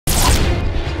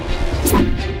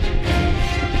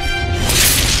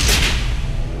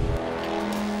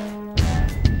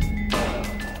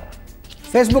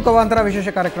Facebook ಅವಾಂತರ ವಿಶೇಷ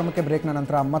ಕಾರ್ಯಕ್ರಮಕ್ಕೆ ಬ್ರೇಕ್ನ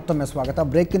ನಂತರ ಮತ್ತೊಮ್ಮೆ ಸ್ವಾಗತ.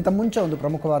 ಬ್ರೇಕ್ಗಿಂತ ಮುಂಚೆ ಒಂದು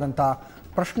ಪ್ರಮುಖವಾದಂಥ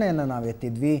ಪ್ರಶ್ನೆಯನ್ನು ನಾವು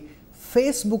ಎತ್ತಿದ್ವಿ.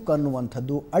 ಫೇಸ್ಬುಕ್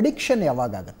ಅನ್ನುವಂಥದ್ದು ಅಡಿಕ್ಷನ್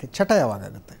ಯಾವಾಗುತ್ತೆ, ಚಟ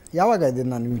ಯಾವಾಗುತ್ತೆ, ಯಾವಾಗ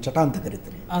ಇದನ್ನು ನೀವು ಚಟ ಅಂತ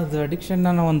ಕರಿತೀರಿ? ಅದು ಅಡಿಕ್ಷನ್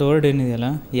ಅನ್ನೋ ಒಂದು ವರ್ಡ್ ಏನಿದೆಯಲ್ಲ,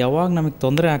 ಯಾವಾಗ ನಮಗೆ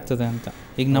ತೊಂದರೆ ಆಗ್ತದೆ ಅಂತ.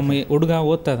 ಈಗ ನಮ್ಮ ಹುಡುಗ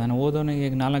ಓದ್ತಾ ಇದ್ದಾನೆ, ಓದೋನಿಗೆ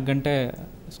ಈಗ 4 ಗಂಟೆ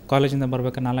ಕಾಲೇಜಿಂದ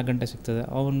ಬರ್ಬೇಕಾದ್ರೆ 4 ಗಂಟೆ ಸಿಗ್ತದೆ.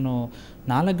 ಅವನು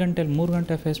 4 ಗಂಟೆಲಿ 3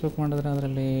 ಗಂಟೆ ಫೇಸ್ಬುಕ್ ಮಾಡಿದ್ರೆ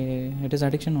ಅದರಲ್ಲಿ it is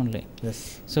addiction only.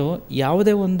 So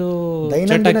ಯಾವುದೇ ಒಂದು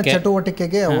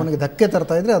ಚಟುವಟಿಕೆಗೆ ಅವನಿಗೆ ಧಕ್ಕೆ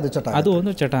ತರ್ತಾ ಇದ್ರೆ ಅದು ಚಟ, ಅದು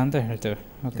ಒಂದು ಚಟ ಅಂತ ಹೇಳ್ತೇವೆ.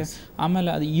 ಓಕೆ,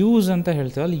 ಆಮೇಲೆ ಅದು ಯೂಸ್ ಅಂತ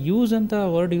ಹೇಳ್ತೇವೆ. ಅಲ್ಲಿ ಯೂಸ್ ಅಂತ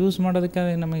ವರ್ಡ್ ಯೂಸ್ ಮಾಡೋದಕ್ಕೆ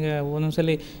ನಮಗೆ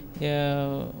ಒಂದೊಂದ್ಸಲಿ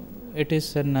ಇಟ್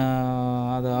ಈಸ್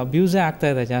ಅದು ಅಬ್ಯೂಸೇ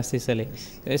ಆಗ್ತಾಯಿದೆ ಜಾಸ್ತಿ ಸಲ,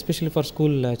 ಎಸ್ಪೆಷಲಿ ಫಾರ್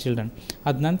ಸ್ಕೂಲ್ ಚಿಲ್ಡ್ರನ್.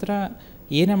 ಅದ ನಂತರ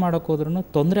ಏನೇ ಮಾಡೋಕ್ಕೆ ಹೋದ್ರೂ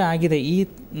ತೊಂದರೆ ಆಗಿದೆ,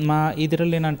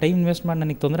 ಇದರಲ್ಲಿ ನಾನು ಟೈಮ್ ಇನ್ವೆಸ್ಟ್ ಮಾಡಿ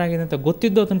ನನಗೆ ತೊಂದರೆ ಆಗಿದೆ ಅಂತ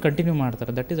ಗೊತ್ತಿದ್ದು ಅದನ್ನು ಕಂಟಿನ್ಯೂ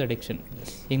ಮಾಡ್ತಾರೆ. That is addiction.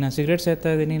 ಈಗ ನಾನು ಸಿಗರೇಟ್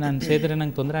ಸೇರ್ತಾ ಇದ್ದೀನಿ, ನಾನು ಸೇದಿದ್ರೆ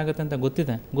ನಂಗೆ ತೊಂದರೆ ಆಗುತ್ತೆ ಅಂತ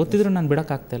ಗೊತ್ತಿದ್ರೂ ನಾನು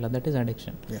ಬಿಡೋಕ್ಕಾಗ್ತಾಯಿಲ್ಲ. That is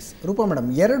addiction. S Roopa madam,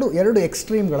 ಎರಡು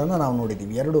ಎಕ್ಸ್ಟ್ರೀಮ್ಗಳನ್ನು ನಾವು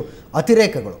ನೋಡಿದ್ದೀವಿ, 2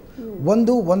 ಅತಿರೇಕಗಳು.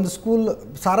 ಒಂದು ಸ್ಕೂಲ್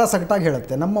ಸಾರಾ ಸಗಟಾಗಿ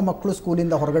ಹೇಳುತ್ತೆ, ನಮ್ಮ ಮಕ್ಕಳು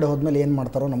ಸ್ಕೂಲಿಂದ ಹೊರಗಡೆ ಹೋದ್ಮೇಲೆ ಏನು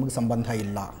ಮಾಡ್ತಾರೋ ನಮಗೆ ಸಂಬಂಧ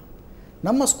ಇಲ್ಲ,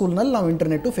 ನಮ್ಮ ಸ್ಕೂಲ್ನಲ್ಲಿ ನಾವು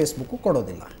ಇಂಟರ್ನೆಟ್ಟು ಫೇಸ್ಬುಕ್ಕು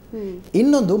ಕೊಡೋದಿಲ್ಲ.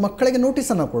 ಇನ್ನೊಂದು, ಮಕ್ಕಳಿಗೆ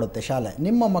ನೋಟಿಸನ್ನು ಕೊಡುತ್ತೆ ಶಾಲೆ,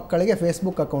 ನಿಮ್ಮ ಮಕ್ಕಳಿಗೆ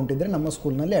ಫೇಸ್ಬುಕ್ ಅಕೌಂಟ್ ಇದ್ದರೆ ನಮ್ಮ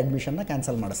ಸ್ಕೂಲ್ನಲ್ಲಿ ಅಡ್ಮಿಷನ್ನ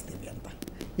ಕ್ಯಾನ್ಸಲ್ ಮಾಡಿಸ್ತೀವಿ ಅಂತ.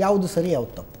 ಯಾವುದು ಸರಿ,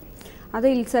 ಯಾವುದು ತಪ್ಪು? ಅದೇ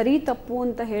ಇಲ್ಲಿ ಸರಿ ತಪ್ಪು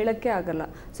ಅಂತ ಹೇಳೋಕ್ಕೆ ಆಗಲ್ಲ.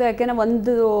 ಸೊ ಯಾಕೆಂದರೆ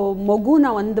ಒಂದು ಮಗುನ,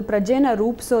 ಒಂದು ಪ್ರಜೆನ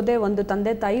ರೂಪಿಸೋದೇ ಒಂದು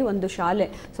ತಂದೆ ತಾಯಿ, ಒಂದು ಶಾಲೆ.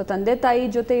 ಸೊ ತಂದೆ ತಾಯಿ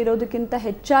ಜೊತೆ ಇರೋದಕ್ಕಿಂತ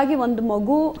ಹೆಚ್ಚಾಗಿ ಒಂದು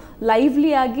ಮಗು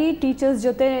ಲೈವ್ಲಿಯಾಗಿ ಟೀಚರ್ಸ್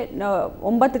ಜೊತೆ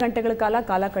 9 ಗಂಟೆಗಳ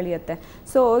ಕಾಲ ಕಳೆಯುತ್ತೆ.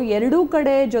 ಸೊ ಎರಡೂ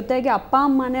ಕಡೆ ಜೊತೆಗೆ ಅಪ್ಪ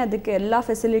ಅಮ್ಮನೇ ಅದಕ್ಕೆ ಎಲ್ಲ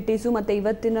ಫೆಸಿಲಿಟೀಸು ಮತ್ತು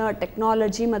ಇವತ್ತಿನ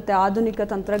ಟೆಕ್ನಾಲಜಿ ಮತ್ತು ಆಧುನಿಕ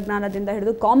ತಂತ್ರಜ್ಞಾನದಿಂದ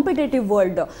ಹಿಡಿದು ಕಾಂಪಿಟೇಟಿವ್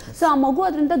ವರ್ಲ್ಡ್. ಸೊ ಆ ಮಗು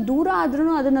ಅದರಿಂದ ದೂರ ಆದ್ರೂ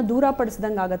ಅದನ್ನು ದೂರ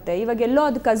ಪಡಿಸ್ದಂಗೆ ಆಗುತ್ತೆ. ಇವಾಗ ಎಲ್ಲೋ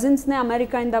ಅದು ಕಸಿನ್ಸ್ನೇ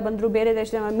ಅಮೆರಿಕಾಯಿಂದ ಬಂದರು, ಬೇರೆ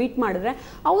ದೇಶದ ಮೀಟ್ ಮಾಡಿದ್ರೆ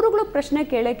ಅವರುಗಳು ಪ್ರಶ್ನೆ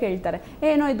ಕೇಳ್ತಾರೆ,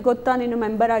 ಏನೋ ಇದು ಗೊತ್ತಾ, ನೀನು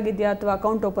ಮೆಂಬರ್ ಆಗಿದೆಯಾ ಅಥವಾ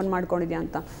ಅಕೌಂಟ್ ಓಪನ್ ಮಾಡ್ಕೊಂಡಿದ್ಯಾ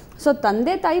ಅಂತ. ಸೊ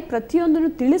ತಂದೆ ತಾಯಿ ಪ್ರತಿಯೊಂದನ್ನು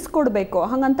ತಿಳಿಸ್ಕೊಡ್ಬೇಕು.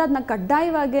 ಹಾಗಂತ ಅದನ್ನ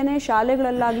ಕಡ್ಡಾಯವಾಗೇ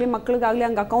ಶಾಲೆಗಳಲ್ಲಾಗಲಿ ಮಕ್ಳಿಗಾಗಲಿ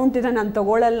ಹಂಗೆ ಅಕೌಂಟ್ ಇದೆ ನಾನು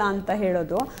ತಗೊಳ್ಳಲ್ಲ ಅಂತ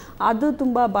ಹೇಳೋದು ಅದು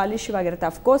ತುಂಬ ಬಾಲಿಷ್ಯವಾಗಿರುತ್ತೆ.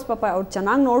 ಅಫ್ಕೋರ್ಸ್ ಪಾಪ ಅವ್ರು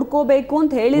ಚೆನ್ನಾಗಿ ನೋಡ್ಕೋಬೇಕು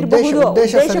ಅಂತ ಹೇಳಿರಬಹುದು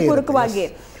ಉದ್ದೇಶಪೂರ್ವಕವಾಗಿ,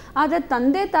 ಆದರೆ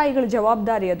ತಂದೆ ತಾಯಿಗಳ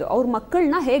ಜವಾಬ್ದಾರಿ ಅದು. ಅವ್ರ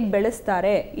ಮಕ್ಕಳನ್ನ ಹೇಗೆ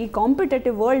ಬೆಳೆಸ್ತಾರೆ, ಈ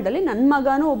ಕಾಂಪಿಟೇಟಿವ್ ವರ್ಲ್ಡಲ್ಲಿ ನನ್ನ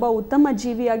ಮಗನೂ ಒಬ್ಬ ಉತ್ತಮ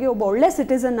ಜೀವಿಯಾಗಿ, ಒಬ್ಬ ಒಳ್ಳೆ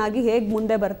ಸಿಟಿಸನ್ ಆಗಿ ಹೇಗೆ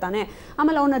ಮುಂದೆ ಬರ್ತಾನೆ,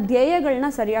 ಆಮೇಲೆ ಅವನ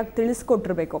ಧ್ಯೇಯಗಳನ್ನ ಸರಿಯಾಗಿ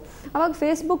ತಿಳಿಸ್ಕೊಟ್ಟಿರ್ಬೇಕು. ಅವಾಗ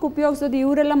ಫೇಸ್ಬುಕ್ ಉಪಯೋಗಿಸೋದು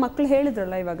ಇವರೆಲ್ಲ ಮಕ್ಕಳು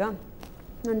ಹೇಳಿದ್ರಲ್ಲ ಇವಾಗ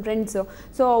ನನ್ನ ಫ್ರೆಂಡ್ಸು,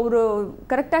 ಸೊ ಅವರು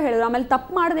ಕರೆಕ್ಟಾಗಿ ಹೇಳಿದ್ರು. ಆಮೇಲೆ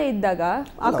ತಪ್ಪು ಮಾಡದೇ ಇದ್ದಾಗ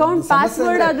ಅಕೌಂಟ್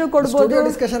ಪಾಸ್ವರ್ಡ್ ಆದರೂ ಕೊಡ್ಬೋದು.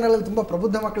 ಡಿಸ್ಕಷನಲ್ಲಿ ತುಂಬ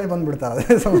ಪ್ರಬುದ್ಧ ಮಕ್ಕಳೇ ಬಂದ್ಬಿಡ್ತಾರೆ,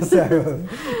 ಸಮಸ್ಯೆ ಆಗೋದು.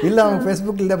 ಇಲ್ಲ ಅವ್ನು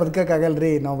ಫೇಸ್ಬುಕ್ ಇಲ್ಲದೆ ಬದುಕೋಕ್ಕಾಗಲ್ರಿ,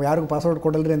 ನಾವು ಯಾರಿಗೂ ಪಾಸ್ವರ್ಡ್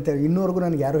ಕೊಡಲ್ರಿ ಅಂತ ಇನ್ನೂವರೆಗೂ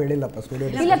ನನಗೆ ಯಾರು ಹೇಳಿಲ್ಲಪ್ಪ ಸ್ಟುಡಿಯೋ.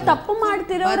 ಇಲ್ಲ, ತಪ್ಪು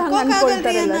ಮಾಡ್ತಿರೋರು ಹಂಗೆ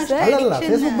ಅನ್ಕೊಳ್ತಾರಲ್ಲ ಸರ್. ಅಲ್ಲ,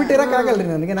 ಫೇಸ್ಬುಕ್ ಬಿಟ್ಟಿರೋಕ್ಕಾಗಲ್ರಿ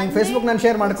ನನಗೆ, ನಾನು ಫೇಸ್ಬುಕ್ ನಾನು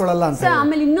ಶೇರ್ ಮಾಡ್ಕೊಳ್ಳಲ್ಲ ಅಂತ.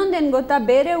 ಆಮೇಲೆ ಇನ್ನೊಂದೇನು ಗೊತ್ತಾ,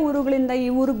 ಬೇರೆ ಊರುಗಳಿಂದ ಈ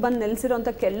ಊರಿಗೆ ಬಂದು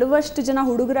ನೆಲೆಸಿರೋಂಥ ಕೆಲವಷ್ಟು ಜನ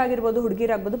ಹುಡುಗರಾಗಿರ್ಬೋದು,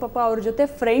 ಹುಡುಗಿರಾಗ್ಬೋದು, ಪಾಪ ಅವ್ರ ಜೊತೆ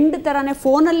ಫ್ರೆಂಡ್ ಥರನೇ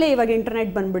ಫೋನಲ್ಲೇ ಇವಾಗ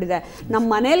ಇಂಟರ್ನೆಟ್ ಬಂದ್ಬಿಟ್ಟಿದೆ. ನಮ್ಮ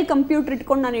ಮನೇಲಿ ಕಂಪ್ಯೂಟರ್ ಇಟ್ಕೊಂಡು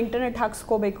ನಾನು ಇಂಟರ್ನೆಟ್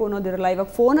ಹಾಕ್ಸ್ಕೋಬೇಕು ಅನ್ನೋದಿರಲ್ಲ. ಇವಾಗ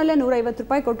ಫೋನಲ್ಲೇ 150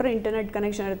 ರೂಪಾಯಿ ಕೊಟ್ಟರೆ ಇಂಟರ್ನೆಟ್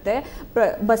ಕನೆಕ್ಷನ್ ಇರುತ್ತೆ.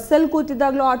 ಬಸ್ಸಲ್ಲಿ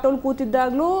ಕೂತಿದ್ದಾಗಲೂ, ಆಟೋಲ್ಲಿ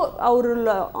ಕೂತಿದ್ದಾಗಲೂ ಅವರು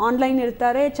ಆನ್ಲೈನ್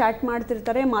ಇರ್ತಾರೆ, ಚಾಟ್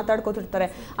ಮಾಡ್ತಿರ್ತಾರೆ, ಮಾತಾಡ್ಕೋತಿರ್ತಾರೆ.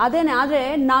 ಆದರೆ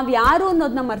ನಾವು ಯಾರು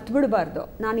ಅನ್ನೋದನ್ನ ಮರ್ತು ಬಿಡಬಾರ್ದು,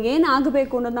 ನಾನು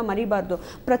ಏನಾಗಬೇಕು ಅನ್ನೋದನ್ನ ಮರಿಬಾರ್ದು.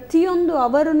 ಪ್ರತಿಯೊಂದು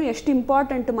ಅವರನ್ನು ಎಷ್ಟು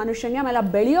ಇಂಪಾರ್ಟೆಂಟ್ ಮನುಷ್ಯನಿಗೆ. ಆಮೇಲೆ ಆ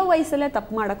ಬೆಳೆಯೋ ವಯಸ್ಸಲ್ಲೇ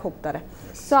ತಪ್ಪು ಮಾಡೋಕ್ಕೆ ಹೋಗ್ತಾರೆ.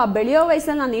 ಸೊ ಆ ಬೆಳೆಯೋ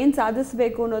ವಯಸ್ಸಲ್ಲಿ ನಾನು ಏನು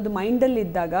ಸಾಧಿಸಬೇಕು ಅನ್ನೋದು ಮೈಂಡಲ್ಲಿ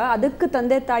ಇದ್ದಾಗ, ಅದಕ್ಕೆ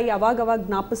ತಂದೆ ತಾಯಿ ಅವಾಗವಾಗ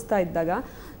ಜ್ಞಾಪಿಸ್ತಾ ಇದ್ದಾಗ,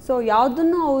 ಸೊ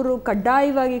ಯಾವುದನ್ನು ಅವರು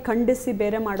ಕಡ್ಡಾಯವಾಗಿ ಖಂಡಿಸಿ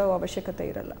ಬೇರೆ ಮಾಡೋ ಅವಶ್ಯಕತೆ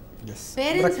ಇರಲ್ಲ.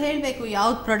 ಪೇರೆಂಟ್ಸ್ ಹೇಳಬೇಕು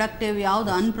ಯಾವ್ದು ಪ್ರೊಡಕ್ಟಿವ್, ಯಾವ್ದು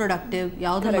ಅನ್ಪ್ರೊಡಕ್ಟಿವ್,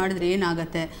 ಯಾವ್ದು ಮಾಡಿದ್ರೆ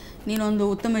ಏನಾಗುತ್ತೆ, ನೀನೊಂದು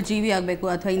ಉತ್ತಮ ಜೀವಿ ಆಗಬೇಕು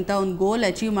ಅಥವಾ ಇಂಥ ಒಂದು ಗೋಲ್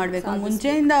ಅಚೀವ್ ಮಾಡಬೇಕು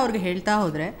ಮುಂಚೆಯಿಂದ ಅವ್ರಿಗೆ ಹೇಳ್ತಾ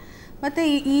ಹೋದರೆ, ಮತ್ತು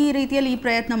ಈ ರೀತಿಯಲ್ಲಿ ಈ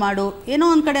ಪ್ರಯತ್ನ ಮಾಡು. ಏನೋ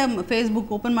ಒಂದು ಕಡೆ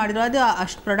ಫೇಸ್ಬುಕ್ ಓಪನ್ ಮಾಡಿದ್ರು ಅದು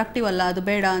ಅಷ್ಟು ಪ್ರೊಡಕ್ಟಿವ್ ಅಲ್ಲ, ಅದು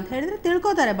ಬೇಡ ಅಂತ ಹೇಳಿದ್ರೆ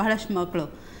ತಿಳ್ಕೊತಾರೆ ಬಹಳಷ್ಟು ಮಕ್ಕಳು.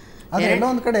 ಆದರೆ ಎಲ್ಲೋ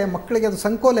ಒಂದು ಕಡೆ ಮಕ್ಕಳಿಗೆ ಅದು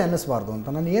ಸಂಕೋಲೆ ಅನ್ನಿಸ್ಬಾರ್ದು ಅಂತ,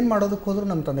 ನಾನು ಏನು ಮಾಡೋದಕ್ಕೆ ಹೋದ್ರೂ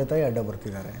ನಮ್ಮ ತಂದೆ ತಾಯಿ ಅಡ್ಡ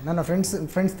ಬರ್ತಿದ್ದಾರೆ, ನನ್ನ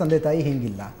ಫ್ರೆಂಡ್ಸ್ ತಂದೆ ತಾಯಿ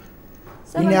ಹಿಂಗಿಲ್ಲ.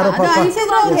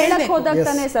 ಹೇಳಕ್ ಹೋದಾಗ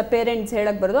ತಾನೇ ಸರ್ ಪೇರೆಂಟ್ಸ್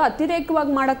ಹೇಳಕ್ ಬರೋದು.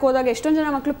 ಅತಿರೇಕವಾಗಿ ಮಾಡಕ್ ಹೋದಾಗ ಎಷ್ಟೊಂದು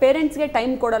ಜನ ಮಕ್ಕಳು ಪೇರೆಂಟ್ಸ್ಗೆ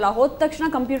ಟೈಮ್ ಕೊಡಲ್ಲ. ಹೋದ ತಕ್ಷಣ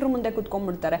ಕಂಪ್ಯೂಟರ್ ಮುಂದೆ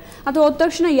ಕುತ್ಕೊಂಡ್ಬಿಡ್ತಾರೆ. ಅಥವಾ ಹೋದ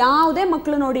ತಕ್ಷಣ ಯಾವುದೇ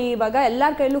ಮಕ್ಕಳು ನೋಡಿ ಇವಾಗ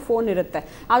ಎಲ್ಲರ ಕೈಲೂ ಫೋನ್ ಇರುತ್ತೆ,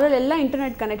 ಅದರಲ್ಲೆಲ್ಲ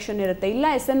ಇಂಟರ್ನೆಟ್ ಕನೆಕ್ಷನ್ ಇರುತ್ತೆ, ಇಲ್ಲ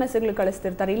SMS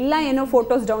ಕಳಿಸ್ತಿರ್ತಾರೆ, ಇಲ್ಲ ಏನೋ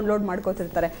ಫೋಟೋಸ್ ಡೌನ್ಲೋಡ್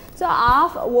ಮಾಡ್ಕೋತಿರ್ತಾರೆ. ಸೊ ಆ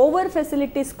ಓವರ್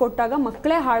ಫೆಸಿಲಿಟೀಸ್ ಕೊಟ್ಟಾಗ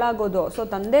ಮಕ್ಕಳೇ ಹಾಳಾಗೋದು. ಸೊ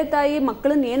ತಂದೆ ತಾಯಿ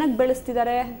ಮಕ್ಕಳನ್ನ ಏನಕ್ಕೆ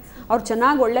ಬೆಳೆಸ್ತಿದ್ದಾರೆ, ಅವ್ರು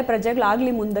ಚೆನ್ನಾಗಿ ಒಳ್ಳೆ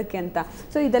ಪ್ರಜೆಗಳಾಗಲಿ ಮುಂದಕ್ಕೆ ಅಂತ.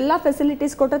 ಸೊ ಇದೆಲ್ಲ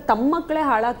ಫೆಸಿಲಿಟೀಸ್ ಕೊಟ್ಟರೆ ತಮ್ಮ ಮಕ್ಕಳೇ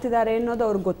ಹಾಳಾಗ್ತಿದ್ದಾರೆ ಅನ್ನೋದು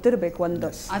ಅವ್ರಿಗೆ ಗೊತ್ತಿರಬೇಕು. ಒಂದು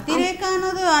ಅತಿರೇಕ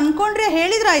ಅನ್ನೋದು ಅನ್ಕೊಂಡ್ರೆ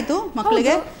ಹೇಳಿದ್ರಾಯ್ತು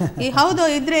ಮಕ್ಕಳಿಗೆ, ಹೌದು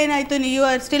ಇದ್ರೆ ಏನಾಯ್ತು, you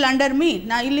are still under me,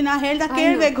 ನಾ ಹೇಳ್ದಾಗ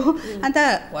ಕೇಳಬೇಕು ಅಂತ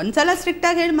ಒಂದ್ಸಲ ಸ್ಟ್ರಿಕ್ಟ್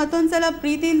ಆಗಿ ಹೇಳಿ ಮತ್ತೊಂದ್ಸಲ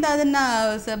ಪ್ರೀತಿಯಿಂದ ಅದನ್ನ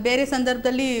ಬೇರೆ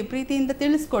ಸಂದರ್ಭದಲ್ಲಿ ಪ್ರೀತಿಯಿಂದ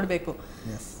ತಿಳಿಸ್ಕೊಡ್ಬೇಕು.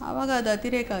 ಆವಾಗ ಅದು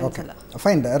ಅತಿರೇಕ ಅನ್ಸಲ್ಲ.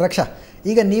 ಫೈನ್. ರಕ್ಷಾ,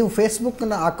 ಈಗ ನೀವು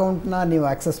ಫೇಸ್ಬುಕ್ನ ಅಕೌಂಟ್ನ ನೀವು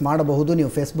ಆಕ್ಸೆಸ್ ಮಾಡಬಹುದು,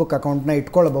 ನೀವು ಫೇಸ್ಬುಕ್ ಅಕೌಂಟ್ನ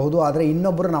ಇಟ್ಕೊಳ್ಬಹುದು, ಆದರೆ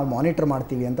ಇನ್ನೊಬ್ಬರು ನಾವು ಮಾನಿಟರ್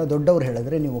ಮಾಡ್ತೀವಿ ಅಂತ ದೊಡ್ಡವ್ರು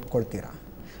ಹೇಳಿದ್ರೆ ನೀವು ಒಪ್ಕೊಳ್ತೀರಾ,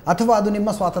 ಅಥವಾ ಅದು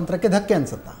ನಿಮ್ಮ ಸ್ವಾತಂತ್ರ್ಯಕ್ಕೆ ಧಕ್ಕೆ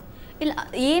ಅನ್ಸುತ್ತಾ? ಇಲ್ಲ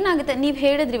ಏನಾಗುತ್ತೆ, ನೀವು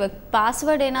ಹೇಳಿದ್ರಿ ಇವಾಗ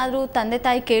ಪಾಸ್ವರ್ಡ್ ಏನಾದರೂ ತಂದೆ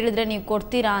ತಾಯಿ ಕೇಳಿದ್ರೆ ನೀವು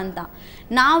ಕೊಡ್ತೀರಾ ಅಂತ.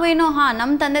 ನಾವೇನೋ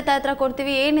ನಮ್ಮ ತಂದೆ ತಾಯಿ ಹತ್ರ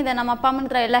ಕೊಡ್ತೀವಿ, ಏನಿದೆ ನಮ್ಮ ಅಪ್ಪ ಅಮ್ಮನ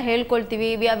ಹತ್ರ ಎಲ್ಲ ಹೇಳ್ಕೊಳ್ತೀವಿ,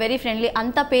 ವಿ ಆರ್ ವೆರಿ ಫ್ರೆಂಡ್ಲಿ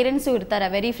ಅಂತ ಪೇರೆಂಟ್ಸು ಇರ್ತಾರೆ,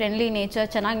 ವೆರಿ ಫ್ರೆಂಡ್ಲಿ ನೇಚರ್,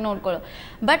 ಚೆನ್ನಾಗಿ ನೋಡ್ಕೊಳ್ಳೋ.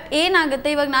 ಬಟ್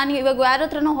ಏನಾಗುತ್ತೆ, ಇವಾಗ ಯಾರ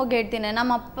ಹತ್ರನೂ ಹೋಗಿ ಹೇಳ್ತೀನಿ,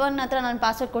 ನಮ್ಮ ಅಪ್ಪನ ಹತ್ರ ನಾನು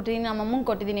ಪಾಸ್ವರ್ಡ್ ಕೊಟ್ಟಿದ್ದೀನಿ, ನಮ್ಮ ಅಮ್ಮಂಗೆ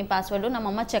ಕೊಟ್ಟಿದ್ದೀನಿ ಪಾಸ್ವರ್ಡು,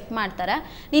 ನಮ್ಮಮ್ಮ ಚೆಕ್ ಮಾಡ್ತಾರೆ,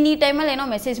 ನೀನು ಈ ಟೈಮಲ್ಲಿ ಏನೋ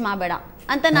ಮೆಸೇಜ್ ಮಾಡಬೇಡ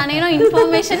ಅಂತ ನಾನೇನೋ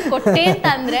ಇನ್ಫಾರ್ಮೇಷನ್ ಕೊಟ್ಟೆ ಅಂತ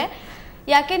ಅಂದರೆ,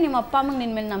 ಯಾಕೆ ನಿಮ್ಮ ಅಪ್ಪ ಅಮ್ಮಂಗೆ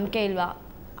ನಿನ್ನ ಮೇಲೆ ನಂಬಿಕೆ ಇಲ್ವಾ?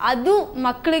 ಅದು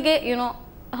ಮಕ್ಕಳಿಗೆ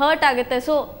ಹರ್ಟ್ ಆಗುತ್ತೆ.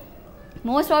 ಸೊ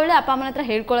ಮೋಸ್ಟ್ ಪ್ರಾಬ್ಲಿ ಅಪ್ಪ ಅಮ್ಮನ ಹತ್ರ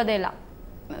ಹೇಳ್ಕೊಳ್ಳೋದೇ ಇಲ್ಲ,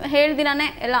 ಹೇಳ್ದಿರಾನೆ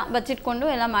ಎಲ್ಲ ಬಚ್ಚಿಟ್ಕೊಂಡು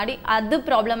ಎಲ್ಲ ಮಾಡಿ, ಅದು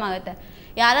ಪ್ರಾಬ್ಲಮ್ ಆಗುತ್ತೆ.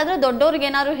 ಯಾರಾದರೂ ದೊಡ್ಡವ್ರಿಗೆ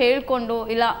ಏನಾದ್ರು ಹೇಳ್ಕೊಂಡು,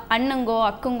 ಇಲ್ಲ ಅಣ್ಣಂಗೋ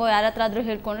ಅಕ್ಕಂಗೋ ಯಾರ ಹತ್ರ ಆದರೂ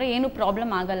ಹೇಳ್ಕೊಂಡ್ರೆ ಏನು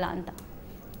ಪ್ರಾಬ್ಲಮ್ ಆಗಲ್ಲ ಅಂತ.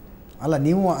 ಅಲ್ಲ,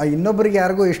 ನೀವು ಇನ್ನೊಬ್ಬರಿಗೆ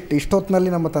ಯಾರಿಗೂ ಇಷ್ಟೊತ್ತಿನಲ್ಲಿ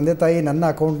ನಮ್ಮ ತಂದೆ ತಾಯಿ ನನ್ನ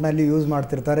ಅಕೌಂಟ್ನಲ್ಲಿ ಯೂಸ್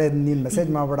ಮಾಡ್ತಿರ್ತಾರೆ, ನೀನು ಮೆಸೇಜ್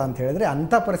ಮಾಡಬೇಡ ಅಂತ ಹೇಳಿದ್ರೆ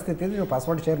ಅಂಥ ಪರಿಸ್ಥಿತಿಯಲ್ಲಿ ನೀವು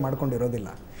ಪಾಸ್ವರ್ಡ್ ಶೇರ್ ಮಾಡ್ಕೊಂಡಿರೋದಿಲ್ಲ.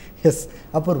 ಎಸ್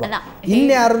ಅಪೂರ್ವ,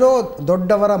 ಇನ್ಯಾರದೋ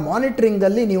ದೊಡ್ಡವರ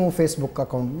ಮಾನಿಟ್ರಿಂಗಲ್ಲಿ ನೀವು ಫೇಸ್ಬುಕ್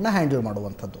ಅಕೌಂಟ್ನ ಹ್ಯಾಂಡಲ್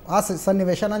ಮಾಡುವಂಥದ್ದು, ಆ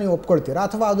ಸನ್ನಿವೇಶನ ನೀವು ಒಪ್ಕೊಳ್ತೀರಾ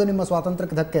ಅಥವಾ ಅದು ನಿಮ್ಮ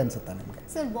ಸ್ವಾತಂತ್ರ್ಯಕ್ಕೆ ಧಕ್ಕೆ ಅನ್ಸುತ್ತಾ ನಿಮಗೆ?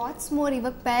 ಸರ್ ವಾಟ್ಸ್ ಮೋರ್,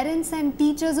 ಇವಾಗ parents and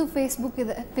teachers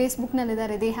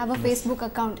ಫೇಸ್ಬುಕ್ನಲ್ಲಿದ್ದಾರೆ, they have a Facebook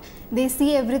account, they see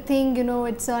everything,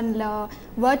 it's on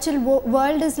virtual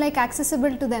world is like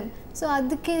accessible to them. So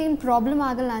ಅದಕ್ಕೆ ಏನು ಪ್ರಾಬ್ಲಮ್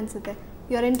ಆಗಲ್ಲ ಅನಿಸುತ್ತೆ.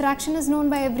 Your interaction is known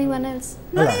by every one else.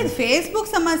 ನೋಡಿ, ಇದು Facebook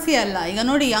ಸಮಸ್ಯೆ ಅಲ್ಲ. ಈಗ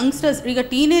ನೋಡಿ, ಯಂಗ್ಸ್ಟರ್ಸ್ ಈಗ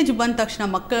ಟೀನೇಜ್ ಬಂದ ತಕ್ಷಣ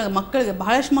ಮಕ್ಕಳಿಗೆ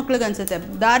ಬಹಳಷ್ಟು ಮಕ್ಳಿಗೆ ಅನ್ಸುತ್ತೆ,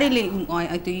 ದಾರಿಲಿ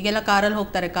ಆಯಿತು ಈಗೆಲ್ಲ ಕಾರಲ್ಲಿ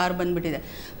ಹೋಗ್ತಾರೆ, ಕಾರ್ ಬಂದುಬಿಟ್ಟಿದೆ,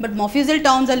 ಬಟ್ ಮೊಫ್ಯೂಸಲ್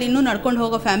ಟೌನ್ಸಲ್ಲಿ ಇನ್ನೂ ನಡ್ಕೊಂಡು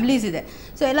ಹೋಗೋ ಫ್ಯಾಮಿಲೀಸ್ ಇದೆ.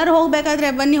 ಸೊ ಎಲ್ಲರೂ ಹೋಗಬೇಕಾದ್ರೆ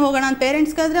ಬನ್ನಿ ಹೋಗೋಣ ಅಂತ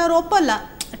ಪೇರೆಂಟ್ಸ್ಗಾದ್ರೆ ಅವ್ರು ಒಪ್ಪಲ್ಲ.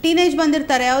 ಟೀನೇಜ್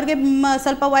ಬಂದಿರ್ತಾರೆ, ಅವ್ರಿಗೆ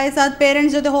ಸ್ವಲ್ಪ ವಯಸ್ಸಾದ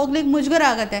ಪೇರೆಂಟ್ಸ್ ಜೊತೆ ಹೋಗ್ಲಿಕ್ಕೆ ಮುಜುಗರ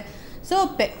ಆಗುತ್ತೆ. ಸೊ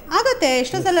ಆಗುತ್ತೆ,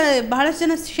 ಎಷ್ಟೋ ಸಲ ಬಹಳಷ್ಟು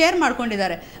ಜನ ಶೇರ್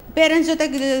ಮಾಡ್ಕೊಂಡಿದ್ದಾರೆ, ಪೇರೆಂಟ್ಸ್ ಜೊತೆ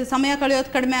ಸಮಯ ಕಳೆಯೋದು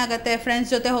ಕಡಿಮೆ ಆಗುತ್ತೆ,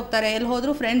 ಫ್ರೆಂಡ್ಸ್ ಜೊತೆ ಹೋಗ್ತಾರೆ, ಎಲ್ಲಿ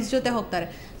ಹೋದರೂ ಫ್ರೆಂಡ್ಸ್ ಜೊತೆ ಹೋಗ್ತಾರೆ.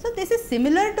 So this is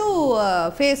similar to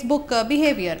Facebook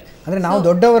behaviour. ಅಂದರೆ ನಾವು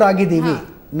ದೊಡ್ಡವರಾಗಿದ್ದೀವಿ,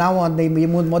 ನಾವು ಈ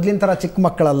ಮೊದಲಿನ ಥರ ಚಿಕ್ಕ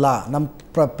ಮಕ್ಕಳಲ್ಲ, ನಮ್ಮ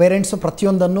ಪೇರೆಂಟ್ಸು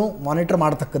ಪ್ರತಿಯೊಂದನ್ನು ಮಾನಿಟರ್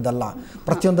ಮಾಡ್ತಕ್ಕದ್ದಲ್ಲ,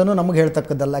 ಪ್ರತಿಯೊಂದನ್ನು ನಮಗೆ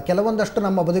ಹೇಳ್ತಕ್ಕದ್ದಲ್ಲ. ಕೆಲವೊಂದಷ್ಟು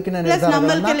ನಮ್ಮ ಬದುಕಿನ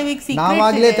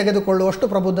ನಾವಾಗಲೇ ತೆಗೆದುಕೊಳ್ಳುವಷ್ಟು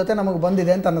ಪ್ರಬುದ್ಧತೆ ನಮಗೆ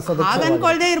ಬಂದಿದೆ ಅಂತ ಅನಿಸೋದು.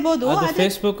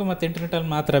 ಫೇಸ್ಬುಕ್ ಮತ್ತು ಇಂಟರ್ನೆಟ್ ಅಲ್ಲಿ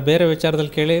ಮಾತ್ರ, ಬೇರೆ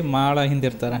ವಿಚಾರದಲ್ಲಿ ಕೇಳಿ ಭಾಳ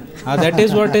ಹಿಂದಿರ್ತಾರೆ. That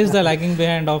is what is the lagging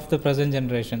behind of the present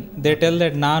generation. They tell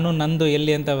that ನಾನು ನಂದು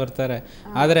ಎಲ್ಲಿ ಅಂತ ಬರ್ತಾರೆ,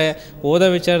 ಆದರೆ ಓದೋ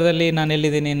ವಿಚಾರದಲ್ಲಿ ನಾನು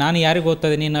ಎಲ್ಲಿದ್ದೀನಿ, ನಾನು ಯಾರಿಗೆ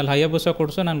ಓದ್ತಾ ಇದ್ದೀನಿ, ಅಲ್ಲಿ ಹಯ್ಯಬುಸ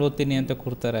ಕೊಡಿಸೋ ನಾನು ಓದ್ತೀನಿ ಅಂತ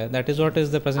ಕೂರ್ತಾರೆ. That is what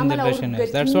is the present generation.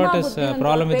 That's what is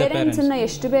problem with the parents.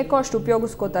 ಎಷ್ಟು ಬೇಕೋ ಅಷ್ಟು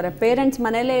ಉಪಯೋಗಿಸ್ಕೋತಾರೆ. ಪೇರೆಂಟ್ಸ್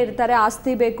ಮನೇಲೇ ಇರ್ತಾರೆ,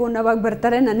 ಆಸ್ತಿ ಬೇಕು ಅನ್ನೋವಾಗ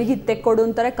ಬರ್ತಾರೆ, ನನಗೆ ಇದು ತೆಕ್ಕೊಡು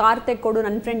ಅಂತಾರೆ, ಕಾರ್ ತೆಕ್ಕೊಡು,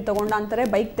 ನನ್ನ ಫ್ರೆಂಡ್ ತೊಗೊಂಡ ಅಂತಾರೆ,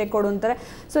 ಬೈಕ್ ತೆಕ್ಕೊಡು ಅಂತಾರೆ.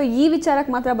 ಸೊ ಈ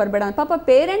ವಿಚಾರಕ್ಕೆ ಮಾತ್ರ ಬರಬೇಡ. ಪಾಪ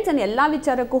ಪೇರೆಂಟ್ಸ್ ಎಲ್ಲ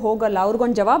ವಿಚಾರಕ್ಕೂ ಹೋಗಲ್ಲ,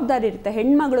 ಅವ್ರಿಗೊಂದು ಜವಾಬ್ದಾರಿ ಇರುತ್ತೆ.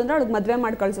 ಹೆಣ್ಮಗಳು ಅಂದ್ರೆ ಅವ್ಳಿಗೆ ಮದುವೆ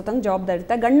ಮಾಡಿ ಕಳ್ಸೋ ತನಕ ಜವಾಬ್ದಾರಿ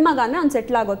ಇರುತ್ತೆ, ಗಂಡು ಮಗ ಅಂದ್ರೆ ಅವ್ನು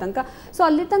ಸೆಟ್ಲ್ ಆಗೋ ತನಕ. ಸೊ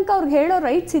ಅಲ್ಲಿ ತನಕ ಅವ್ರಿಗೆ ಹೇಳೋ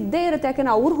ರೈಟ್ಸ್ ಇದ್ದೇ ಇರುತ್ತೆ,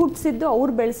 ಯಾಕೆಂದ್ರೆ ಅವ್ರು ಹುಟ್ಟಿಸಿದ್ದು,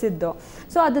 ಅವ್ರು ಬೆಳೆಸಿದ್ದು.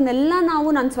 ಸೊ ಅದನ್ನೆಲ್ಲ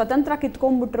ನಾನು ಸ್ವತಂತ್ರ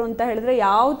ಕಿತ್ಕೊಂಡ್ಬಿಟ್ರು ಅಂತ ಹೇಳಿದ್ರೆ,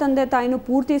 ಯಾವ ತಂದೆ ತಾಯಿನೂ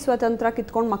ಪೂರ್ತಿ ಸ್ವತಂತ್ರ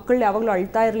ಕಿತ್ಕೊಂಡು ಮಕ್ಕಳು ಯಾವಾಗಲೂ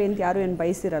ಅಳ್ತಾ ಇರಲಿ ಅಂತ ಯಾರು ಏನು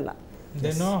ಬಯಸಿರಲ್ಲ.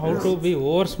 They know how to be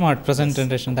over smart present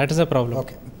generation. That is a problem.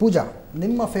 Okay. ಪೂಜಾ,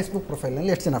 ನಿಮ್ಮ ಫೇಸ್ಬುಕ್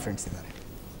ಪ್ರೊಫೈಲ್ನಲ್ಲಿ ಎಷ್ಟು ಜನ ಫ್ರೆಂಡ್ಸ್ ಇದ್ದಾರೆ?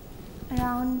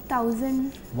 ಅರೌಂಡ್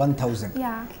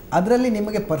 1000. ಅದರಲ್ಲಿ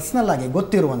ನಿಮಗೆ ಪರ್ಸ್ನಲ್ ಆಗಿ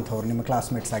ಗೊತ್ತಿರುವಂಥವ್ರು, ನಿಮ್ಮ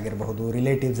ಕ್ಲಾಸ್ಮೇಟ್ಸ್ ಆಗಿರಬಹುದು,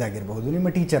 ರಿಲೇಟಿವ್ಸ್ ಆಗಿರಬಹುದು, ನಿಮ್ಮ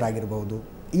ಟೀಚರ್ ಆಗಿರಬಹುದು,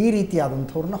 ಈ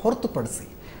ರೀತಿಯಾದಂಥವ್ರನ್ನ ಹೊರತುಪಡಿಸಿ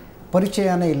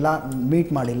ಪರಿಚಯನೇ ಇಲ್ಲ,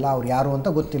 ಮೀಟ್ ಮಾಡಿಲ್ಲ, ಅವ್ರು ಯಾರು ಅಂತ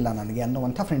ಗೊತ್ತಿಲ್ಲ ನನಗೆ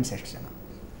ಅನ್ನುವಂಥ ಫ್ರೆಂಡ್ಸ್ ಎಷ್ಟು ಜನ?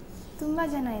 ತುಂಬ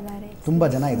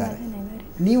ಜನ ಇದ್ದಾರೆ.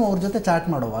 ನೀವು ಅವ್ರ ಜೊತೆ ಚಾಟ್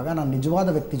ಮಾಡುವಾಗ, ನಾನು ನಿಜವಾದ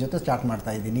ವ್ಯಕ್ತಿ ಜೊತೆ ಚಾಟ್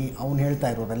ಮಾಡ್ತಾ ಇದ್ದೀನಿ, ಅವ್ನು ಹೇಳ್ತಾ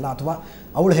ಇರೋದೆಲ್ಲ ಅಥವಾ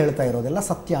ಅವಳು ಹೇಳ್ತಾ ಇರೋದೆಲ್ಲ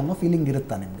ಸತ್ಯ ಅನ್ನೋ ಫೀಲಿಂಗ್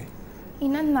ಇರುತ್ತಾ ನಿಮಗೆ?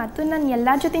 ಇನ್ನೊಂದು ಮಾತು, ನಾನು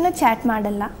ಎಲ್ಲರ ಜೊತೆನೂ ಚಾಟ್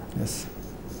ಮಾಡಲ್ಲ.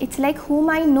 It's like whom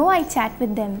I know I chat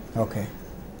with them. Okay.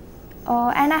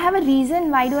 And I have a reason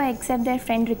why do I accept there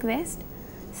friend request.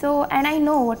 So and I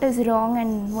know what is wrong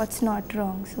and what's not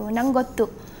wrong. So ನಂಗೆ ಗೊತ್ತು.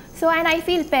 So and I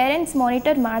feel parents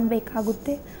monitor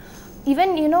ಮಾಡಬೇಕಾಗುತ್ತೆ.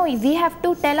 Even we have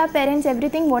to tell our parents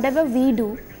everything what ever we do.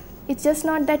 It's just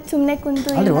not that ಸುಮ್ಮನೆ ಕುಂತು.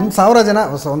 ಅಂದರೆ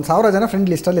 1,000 ಜನ friend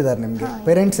ಲಿಸ್ಟಲ್ಲಿದ್ದಾರೆ ನಿಮಗೆ.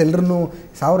 Parents ಎಲ್ಲರೂ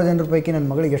 1000 ಜನರ ಪೈಕಿ ನನ್ನ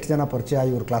ಮಗಳಿಗೆ ಎಷ್ಟು ಜನ ಪರಿಚಯ,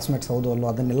 ಇವ್ರ ಕ್ಲಾಸ್ಮೇಟ್ಸ್ ಹೌದು ಅಲ್ಲೋ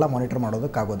ಅದನ್ನೆಲ್ಲ ಮಾನಿಟರ್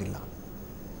ಮಾಡೋದಕ್ಕಾಗೋದಿಲ್ಲ.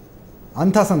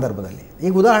 ಅಂಥ ಸಂದರ್ಭದಲ್ಲಿ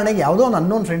ಈಗ ಉದಾಹರಣೆಗೆ ಯಾವುದೋ ಒಂದು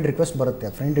ಅನ್ನೋನ್ ಫ್ರೆಂಡ್ ರಿಕ್ವೆಸ್ಟ್ ಬರುತ್ತೆ,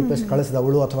 ಫ್ರೆಂಡ್ ರಿಕ್ವೆಸ್ಟ್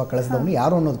ಕಳಿಸಿದವಳು ಅಥವಾ ಕಳಿಸಿದವನು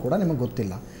ಯಾರು ಅನ್ನೋದು ಕೂಡ ನಿಮಗೆ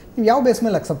ಗೊತ್ತಿಲ್ಲ, ನೀವು ಯಾವ ಬೇಸ್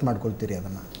ಮೇಲೆ ಅಕ್ಸೆಪ್ಟ್ ಮಾಡ್ಕೊಳ್ತೀರಿ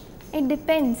ಅದನ್ನು? It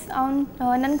depends.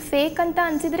 ನನಗೆ ಫೇಕ್ ಅಂತ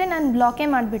ಅನಿಸಿದ್ರೆ ನಾನು ಬ್ಲಾಕೇ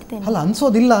ಮಾಡಿಬಿಡ್ತೇನೆ. ಅಲ್ಲ,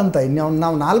 ಅನ್ಸೋದಿಲ್ಲ ಅಂತ.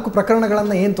 ನಾವು 4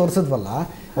 ಪ್ರಕರಣಗಳನ್ನು ಏನು ತೋರಿಸಿದ್ವಲ್ಲ,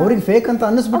 ಅವ್ರಿಗೆ ಫೇಕ್ ಅಂತ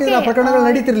ಅನ್ನಿಸ್ಬಿಟ್ಟಿದ್ರೆ ಆ ಪ್ರಕರಣಗಳು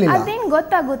ನಡೀತಿರ್ಲಿಲ್ಲ. ಅದೇನು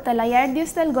ಗೊತ್ತಾಗುತ್ತಲ್ಲ, 2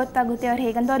 ದಿವಸದಲ್ಲಿ ಗೊತ್ತಾಗುತ್ತೆ ಅವ್ರು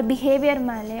ಹೇಗಂತ, ಅವ್ರ ಬಿಹೇವಿಯರ್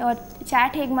ಮೇಲೆ, ಅವ್ರ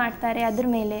ಚಾಟ್ ಹೇಗೆ ಮಾಡ್ತಾರೆ ಅದ್ರ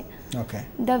ಮೇಲೆ,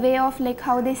 the way of like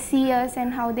how they see us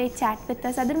and how they chat with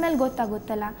us, ಅದ್ರ ಮೇಲೆ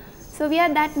ಗೊತ್ತಾಗುತ್ತಲ್ಲ. So we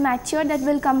are that mature that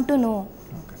will come to know.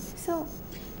 So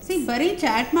ಬರೀ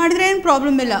ಚಾಟ್ ಮಾಡಿದ್ರೆ ಏನು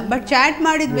ಪ್ರಾಬ್ಲಮ್ ಇಲ್ಲ, ಬಟ್ ಚಾಟ್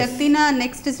ಮಾಡಿದ ವ್ಯಕ್ತಿನ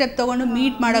ನೆಕ್ಸ್ಟ್ ಸ್ಟೆಪ್ ತೊಗೊಂಡು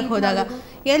meet ಮಾಡೋಕ್ಕೆ ಹೋದಾಗ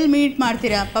ಎಲ್ಲಿ ಮೀಟ್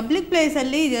ಮಾಡ್ತೀರಾ? ಪಬ್ಲಿಕ್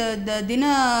ಪ್ಲೇಸಲ್ಲಿ ದಿನ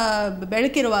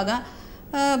ಬೆಳಕಿರುವಾಗ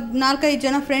 4-5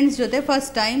 ಜನ ಫ್ರೆಂಡ್ಸ್ ಜೊತೆ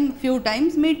first time few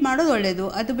times meet ಮಾಡೋದು ಒಳ್ಳೇದು.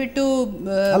 ಅದು ಬಿಟ್ಟು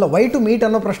ಅಲ್ಲ, ವೈ ಟು ಮೀಟ್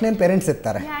ಅನ್ನೋ ಪ್ರಶ್ನೆ ಪೇರೆಂಟ್ಸ್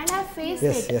ಇರ್ತಾರೆ.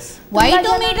 ವೈ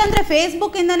ಟು ಮೀಟ್ ಅಂದರೆ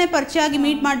ಫೇಸ್ಬುಕ್ ಇಂದಾನೆ ಪರಿಚಯ ಆಗಿ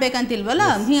ಮೀಟ್ ಮಾಡ್ಬೇಕಂತಿಲ್ವಲ್ಲ.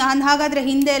 ಹಾಗಾದ್ರೆ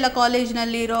ಹಿಂದೆ ಎಲ್ಲ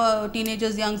ಕಾಲೇಜ್ನಲ್ಲಿ ಇರೋ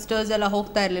ಟೀನೇಜರ್ಸ್ ಯಂಗ್ಸ್ಟರ್ಸ್ ಎಲ್ಲ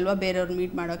ಹೋಗ್ತಾ ಇರ್ಲಿಲ್ವಾ ಬೇರೆಯವ್ರು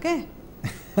ಮೀಟ್ ಮಾಡೋಕ್ಕೆ?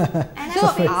 ಸೊ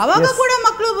ಆವಾಗ ಕೂಡ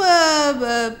ಮಕ್ಕಳು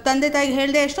ತಂದೆ ತಾಯಿಗೆ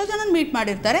ಹೇಳದೆ ಎಷ್ಟೋ ಜನ ಮೀಟ್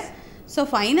ಮಾಡಿರ್ತಾರೆ. ಸೊ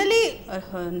ಫೈನಲಿ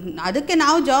ಅದಕ್ಕೆ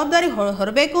ನಾವು ಜವಾಬ್ದಾರಿ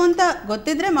ಹೊರಬೇಕು ಅಂತ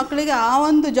ಗೊತ್ತಿದ್ರೆ ಮಕ್ಕಳಿಗೆ ಆ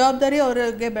ಒಂದು ಜವಾಬ್ದಾರಿ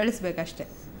ಅವ್ರಿಗೆ ಬೆಳೆಸ್ಬೇಕಷ್ಟೆ.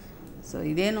 ಸೊ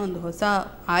ಇದೇನು ಒಂದು ಹೊಸ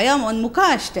ಆಯಾಮ, ಒಂದು ಮುಖ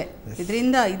ಅಷ್ಟೇ.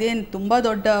 ಇದರಿಂದ ಇದೇನು ತುಂಬ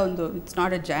ದೊಡ್ಡ ಒಂದು it's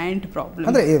not a joint problem.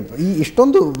 ಅಂದರೆ ಈ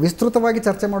ಇಷ್ಟೊಂದು ವಿಸ್ತೃತವಾಗಿ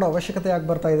ಚರ್ಚೆ ಮಾಡೋ ಅವಶ್ಯಕತೆ ಯಾಕೆ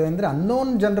ಬರ್ತಾ ಇದೆ ಅಂದರೆ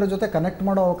ಅನ್ನೋನ್ ಜನರ ಜೊತೆ ಕನೆಕ್ಟ್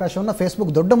ಮಾಡೋ ಅವಕಾಶವನ್ನು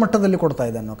ಫೇಸ್ಬುಕ್ ದೊಡ್ಡ ಮಟ್ಟದಲ್ಲಿ ಕೊಡ್ತಾ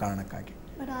ಇದೆ ಅನ್ನೋ ಕಾರಣಕ್ಕಾಗಿ.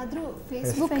 ಬಟ್ ಆದರೂ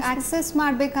ಫೇಸ್ಬುಕ್ ಆಕ್ಸೆಸ್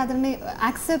ಮಾಡಬೇಕಾದ್ರೆ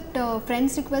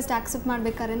ಫ್ರೆಂಡ್ಸ್ ರಿಕ್ವೆಸ್ಟ್ ಆಕ್ಸೆಪ್ಟ್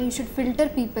ಮಾಡಬೇಕಾದ್ರೆ ಯು ಶುಡ್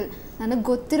ಫಿಲ್ಟರ್ ಪೀಪಲ್. ನನಗೆ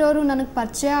ಗೊತ್ತಿರೋರು, ನನಗೆ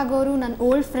ಪರಿಚಯ ಆಗೋರು, ನನ್ನ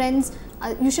old friends,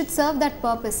 you should serve that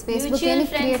purpose. Facebook ಏನು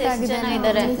ಕ್ರಿಯೇಟ್ ಆಗಿದೆ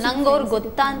ಇದ್ದಾರೆ, ನಂಗೆ ಅವ್ರು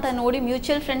ಗೊತ್ತಾ ಅಂತ ನೋಡಿ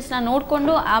ಮ್ಯೂಚುವಲ್ ಫ್ರೆಂಡ್ಸ್ನ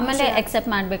ನೋಡಿಕೊಂಡು ಆಮೇಲೆ ಅಕ್ಸೆಪ್ಟ್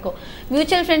ಮಾಡಬೇಕು.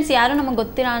 ಮ್ಯೂಚುವಲ್ ಫ್ರೆಂಡ್ಸ್ ಯಾರು ನಮಗೆ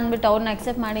ಗೊತ್ತಿಲ್ಲ ಅಂದ್ಬಿಟ್ಟು ಅವ್ರನ್ನ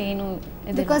ಅಕ್ಸೆಪ್ಟ್ ಮಾಡಿ ಏನು.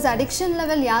 ಬಿಕಾಸ್ ಅಡಿಕ್ಷನ್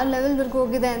ಲೆವೆಲ್ ಯಾವ ಲೆವೆಲ್ವರೆಗೂ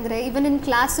ಹೋಗಿದೆ ಅಂದರೆ ಇವನ್ ಇನ್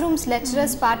ಕ್ಲಾಸ್ ರೂಮ್ಸ್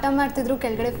ಲೆಕ್ಚರರ್ಸ್ ಪಾಠ ಮಾಡ್ತಿದ್ರು,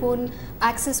 ಕೆಳಗಡೆ ಫೋನ್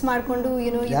ಆಕ್ಸೆಸ್ ಮಾಡಿಕೊಂಡು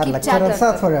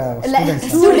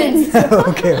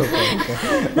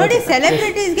ನೋಡಿ,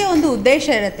 ಸೆಲೆಬ್ರಿಟೀಸ್ಗೆ ಒಂದು ಉದ್ದೇಶ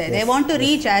ಇರುತ್ತೆ. They want to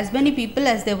reach as many people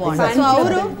as they want. So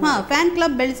ಅವರು ಫ್ಯಾನ್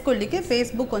ಕ್ಲಬ್ ಬೆಳೆಸ್ಕೊಳ್ಳಿಕ್ಕೆ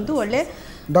ಫೇಸ್ಬುಕ್ ಒಂದು ಒಳ್ಳೆ.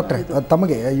 ಡಾಕ್ಟ್ರೆ,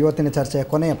 ತಮಗೆ ಇವತ್ತಿನ ಚರ್ಚೆಯ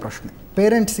ಕೊನೆಯ ಪ್ರಶ್ನೆ,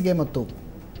 ಪೇರೆಂಟ್ಸ್ಗೆ ಮತ್ತು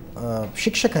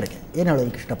ಶಿಕ್ಷಕರಿಗೆ ಏನು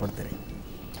ಹೇಳೋದಕ್ಕೆ ಇಷ್ಟಪಡ್ತೀರಿ?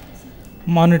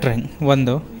 ಮಾನಿಟ್ರಿಂಗ್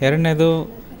ಒಂದು. ಎರಡನೇದು,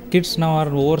 ಕಿಡ್ಸ್ ನಾವು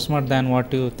R over smart than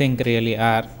what you think really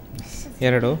R.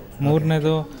 ಎರಡು.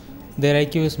 ಮೂರನೇದು, there I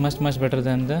Q is much better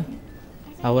then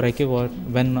hour I Q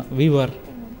when we were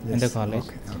in the college.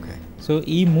 So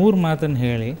ಈ ಮೂರು ಮಾತನ್ನು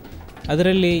ಹೇಳಿ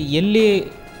ಅದರಲ್ಲಿ ಎಲ್ಲಿ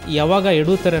ಯಾವಾಗ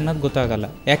ಎಡುತ್ತಾರೆ ಅನ್ನೋದು ಗೊತ್ತಾಗಲ್ಲ.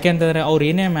 ಯಾಕೆಂತಂದರೆ ಅವ್ರು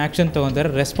ಏನೇ ಆ್ಯಕ್ಷನ್ ತೊಗೊತಾರೆ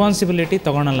ರೆಸ್ಪಾನ್ಸಿಬಿಲಿಟಿ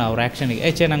ತೊಗೊಳಲ್ಲ ಅವ್ರ ಆ್ಯಕ್ಷನಿಗೆ.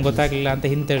 ನಂಗೆ ಗೊತ್ತಾಗಲಿಲ್ಲ ಅಂತ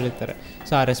ಹಿಂತೇಳಿರ್ತಾರೆ.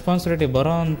 ಸೊ ಆ ರೆಸ್ಪಾನ್ಸಿಬಿಲಿಟಿ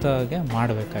ಬರೋ ಅಂತಾಗೆ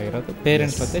ಮಾಡಬೇಕಾಗಿರೋದು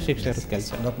ಪೇರೆಂಟ್ಸ್ ಮತ್ತು ಶಿಕ್ಷಕರ ಕೆಲಸ.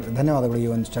 ಡಾಕ್ಟರ್, ಧನ್ಯವಾದಗಳು ಈ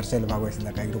ಒಂದು ಚರ್ಚೆಯಲ್ಲಿ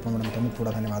ಭಾಗವಹಿಸಿದ್ದಕ್ಕಾಗಿ. ರೂಪಾ ಮೇಡಮ್, ತಮಗೂ ಕೂಡ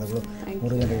ಧನ್ಯವಾದಗಳು.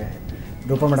 ಮೂರು ಜನರಿಗೆ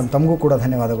ರೂಪಾ ಮೇಡಮ್, ತಮಗೂ ಕೂಡ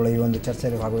ಧನ್ಯವಾದಗಳು. ಈ ಒಂದು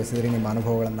ಚರ್ಚೆಯಲ್ಲಿ ಭಾಗವಹಿಸಿದ್ರಿ, ನಿಮ್ಮ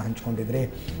ಅನುಭವಗಳನ್ನು ಹಂಚ್ಕೊಂಡಿದ್ರಿ.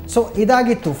 ಸೊ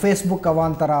ಇದಾಗಿತ್ತು ಫೇಸ್ಬುಕ್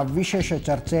ಅವಾಂತರ ವಿಶೇಷ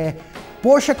ಚರ್ಚೆ.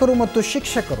 ಪೋಷಕರು ಮತ್ತು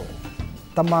ಶಿಕ್ಷಕರು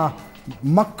ತಮ್ಮ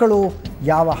ಮಕ್ಕಳು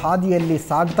ಯಾವ ಹಾದಿಯಲ್ಲಿ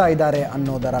ಸಾಗ್ತಾ ಇದ್ದಾರೆ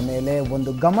ಅನ್ನೋದರ ಮೇಲೆ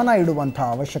ಒಂದು ಗಮನ ಇಡುವಂಥ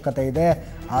ಅವಶ್ಯಕತೆ ಇದೆ.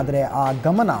 ಆದರೆ ಆ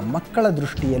ಗಮನ ಮಕ್ಕಳ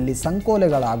ದೃಷ್ಟಿಯಲ್ಲಿ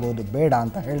ಸಂಕೋಲೆಗಳಾಗೋದು ಬೇಡ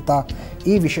ಅಂತ ಹೇಳ್ತಾ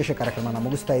ಈ ವಿಶೇಷ ಕಾರ್ಯಕ್ರಮನ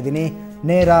ಮುಗಿಸ್ತಾ ಇದ್ದೀನಿ.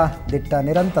 ನೇರ, ದಿಟ್ಟ,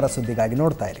 ನಿರಂತರ ಸುದ್ದಿಗಾಗಿ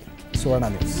ನೋಡ್ತಾ ಇರಿ ಸುವರ್ಣ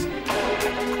ನ್ಯೂಸ್.